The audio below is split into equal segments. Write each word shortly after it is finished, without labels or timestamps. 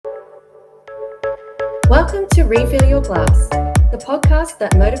Welcome to Refill Your Glass, the podcast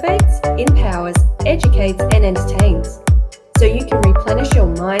that motivates, empowers, educates, and entertains, so you can replenish your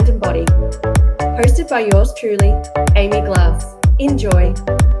mind and body. Hosted by yours truly, Amy Glass. Enjoy.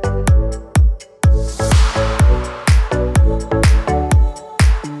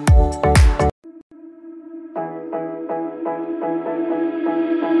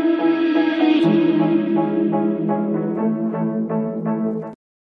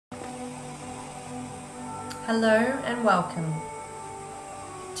 Hello and welcome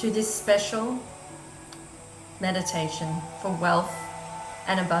to this special meditation for wealth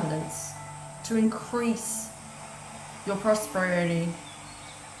and abundance to increase your prosperity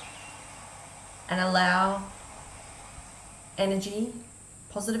and allow energy,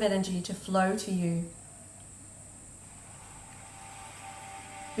 positive energy to flow to you.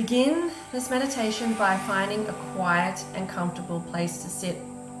 Begin this meditation by finding a quiet and comfortable place to sit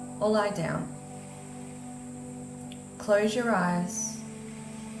or lie down. Close your eyes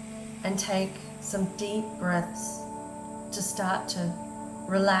and take some deep breaths to start to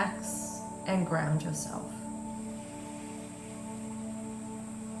relax and ground yourself.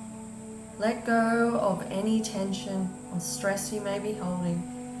 Let go of any tension or stress you may be holding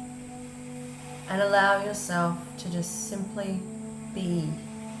and allow yourself to just simply be.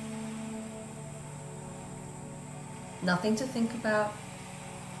 Nothing to think about,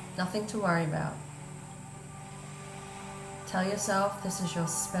 nothing to worry about. Tell yourself this is your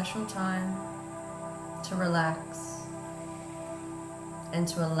special time to relax and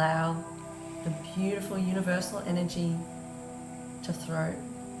to allow the beautiful universal energy to flow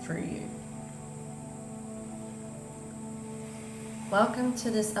through you. Welcome to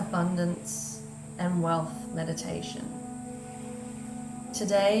this abundance and wealth meditation.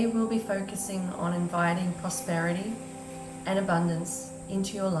 Today we'll be focusing on inviting prosperity and abundance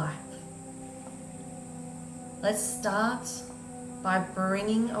into your life. Let's start by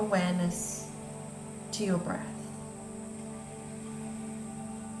bringing awareness to your breath.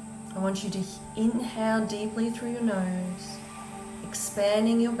 I want you to inhale deeply through your nose,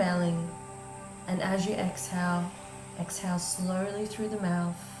 expanding your belly, and as you exhale, exhale slowly through the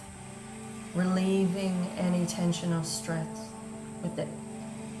mouth, relieving any tension or stress with the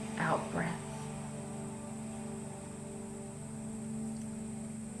out breath.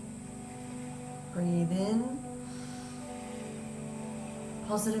 Breathe in.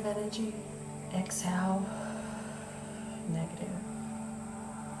 Positive energy, exhale, negative.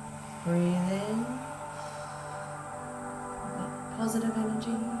 Breathe in, positive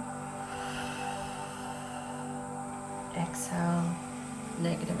energy, exhale,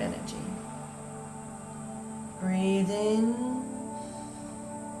 negative energy. Breathe in,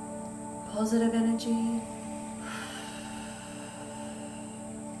 positive energy,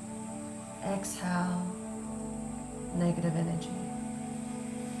 exhale, negative energy.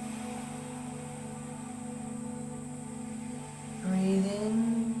 Breathe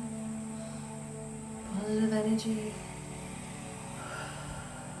in, positive energy.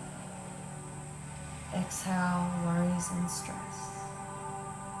 Exhale, worries and stress.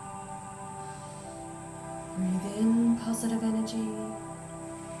 Breathe in, positive energy.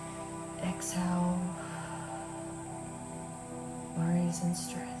 Exhale, worries and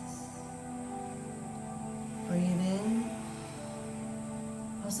stress. Breathe in,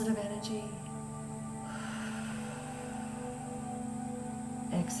 positive energy.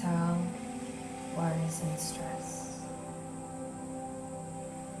 Exhale, worries and stress.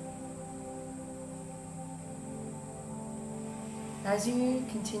 As you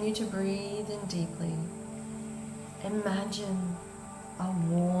continue to breathe in deeply, imagine a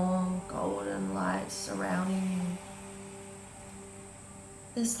warm golden light surrounding you.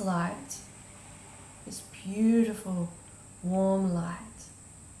 This light, this beautiful warm light,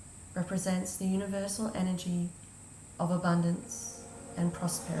 represents the universal energy of abundance and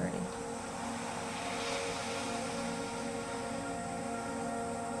prosperity.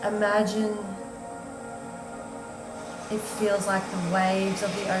 Imagine it feels like the waves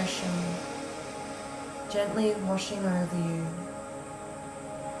of the ocean gently washing over you.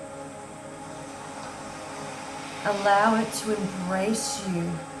 Allow it to embrace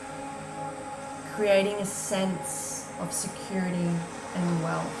you, creating a sense of security and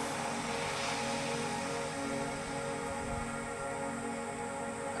wealth.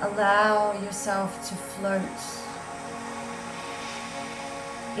 Allow yourself to float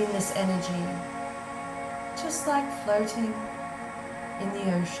in this energy, just like floating in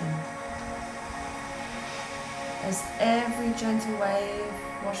the ocean. As every gentle wave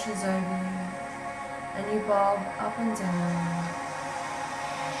washes over you and you bob up and down,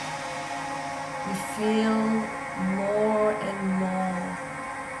 You feel more and more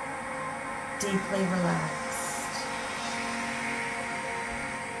deeply relaxed.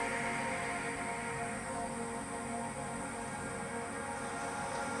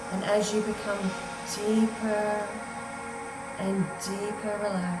 And as you become deeper and deeper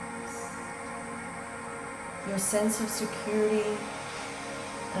relaxed, your sense of security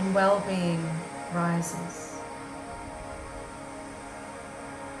and well-being rises.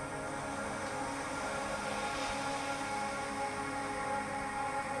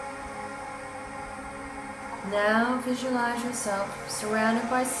 Now visualize yourself surrounded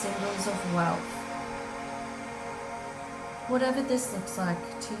by symbols of wealth, whatever this looks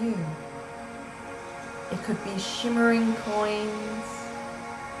like to you. It could be shimmering coins,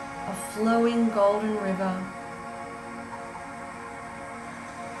 a flowing golden river,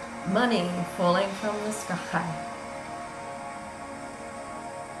 money falling from the sky,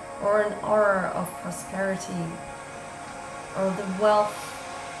 or an aura of prosperity, or the wealth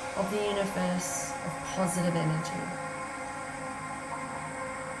of the universe of positive energy.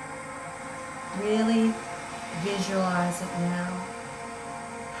 Really visualize it now,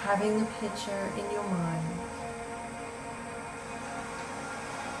 having the picture in your mind.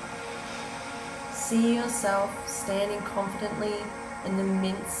 See yourself standing confidently in the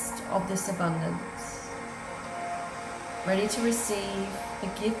midst of this abundance, ready to receive the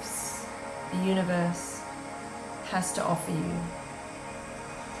gifts the universe has to offer you,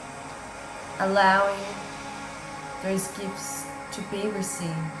 allowing those gifts to be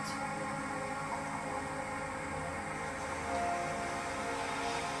received.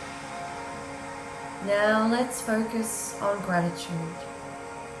 Now let's focus on gratitude.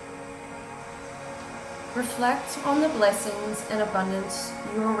 Reflect on the blessings and abundance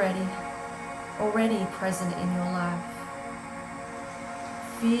you already present in your life.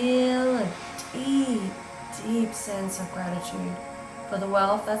 Feel a deep, deep sense of gratitude for the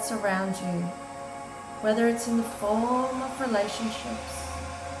wealth that surrounds you, whether it's in the form of relationships,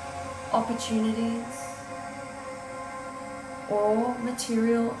 opportunities, or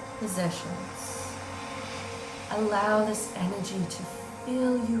material possessions. Allow this energy to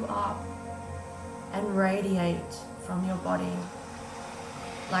fill you up and radiate from your body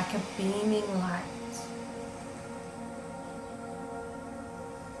like a beaming light.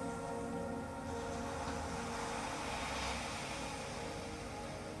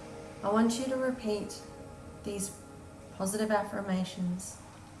 I want you to repeat these positive affirmations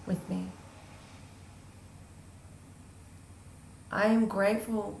with me. I am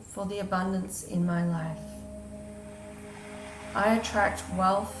grateful for the abundance in my life. I attract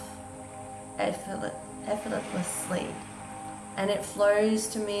wealth effortlessly, and it flows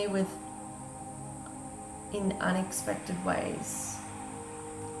to me in unexpected ways.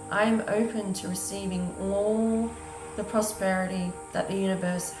 I am open to receiving all the prosperity that the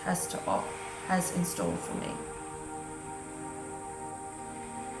universe has in store for me.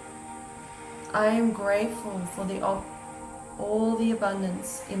 I am grateful for all the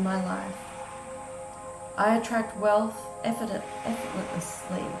abundance in my life. I attract wealth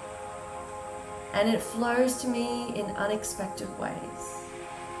effortlessly, and it flows to me in unexpected ways.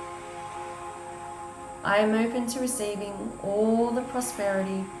 I am open to receiving all the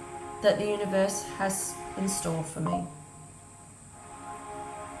prosperity that the universe has in store for me.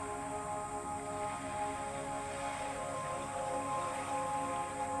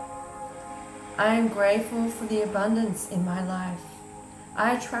 I am grateful for the abundance in my life.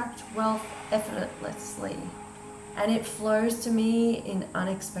 I attract wealth effortlessly, and it flows to me in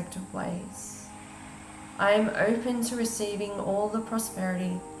unexpected ways. I am open to receiving all the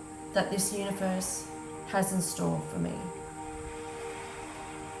prosperity that this universe has in store for me.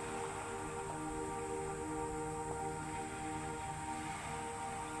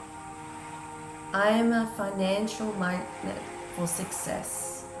 I am a financial magnet for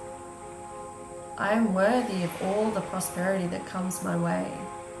success. I am worthy of all the prosperity that comes my way.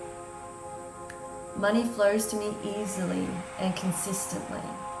 Money flows to me easily and consistently.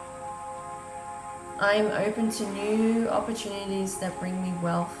 I am open to new opportunities that bring me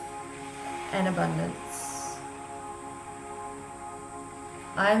wealth and abundance.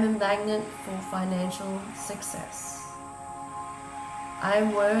 I am a magnet for financial success. I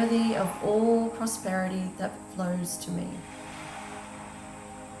am worthy of all prosperity that flows to me.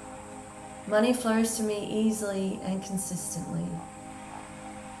 Money flows to me easily and consistently.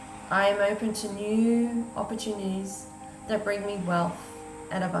 I am open to new opportunities that bring me wealth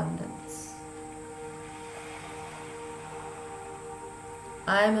and abundance.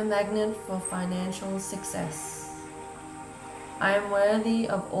 I am a magnet for financial success. I am worthy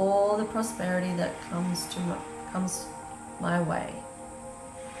of all the prosperity that comes my way.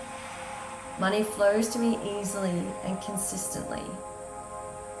 Money flows to me easily and consistently.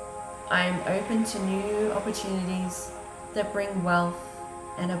 I am open to new opportunities that bring wealth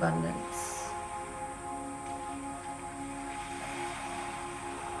and abundance.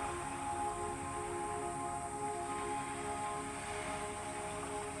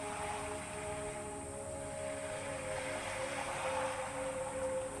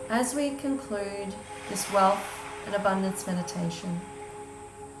 As we conclude this wealth and abundance meditation,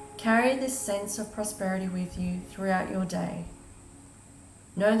 carry this sense of prosperity with you throughout your day.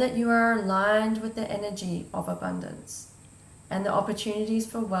 Know that you are aligned with the energy of abundance, and the opportunities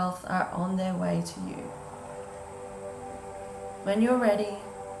for wealth are on their way to you. When you're ready,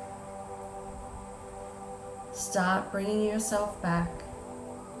 start bringing yourself back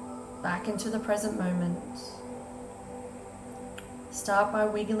into the present moment. Start by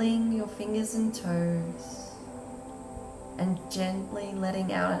wiggling your fingers and toes and gently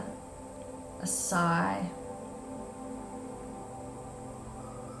letting out a sigh.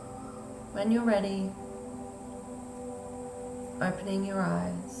 When you're ready, opening your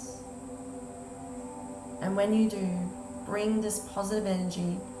eyes. And when you do, bring this positive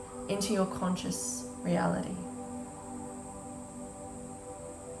energy into your conscious reality.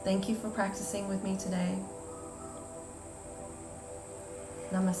 Thank you for practicing with me today.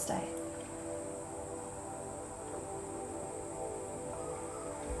 Namaste.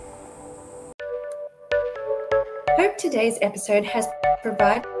 Hope today's episode has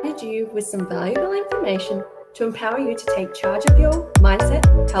provided you with some valuable information to empower you to take charge of your mindset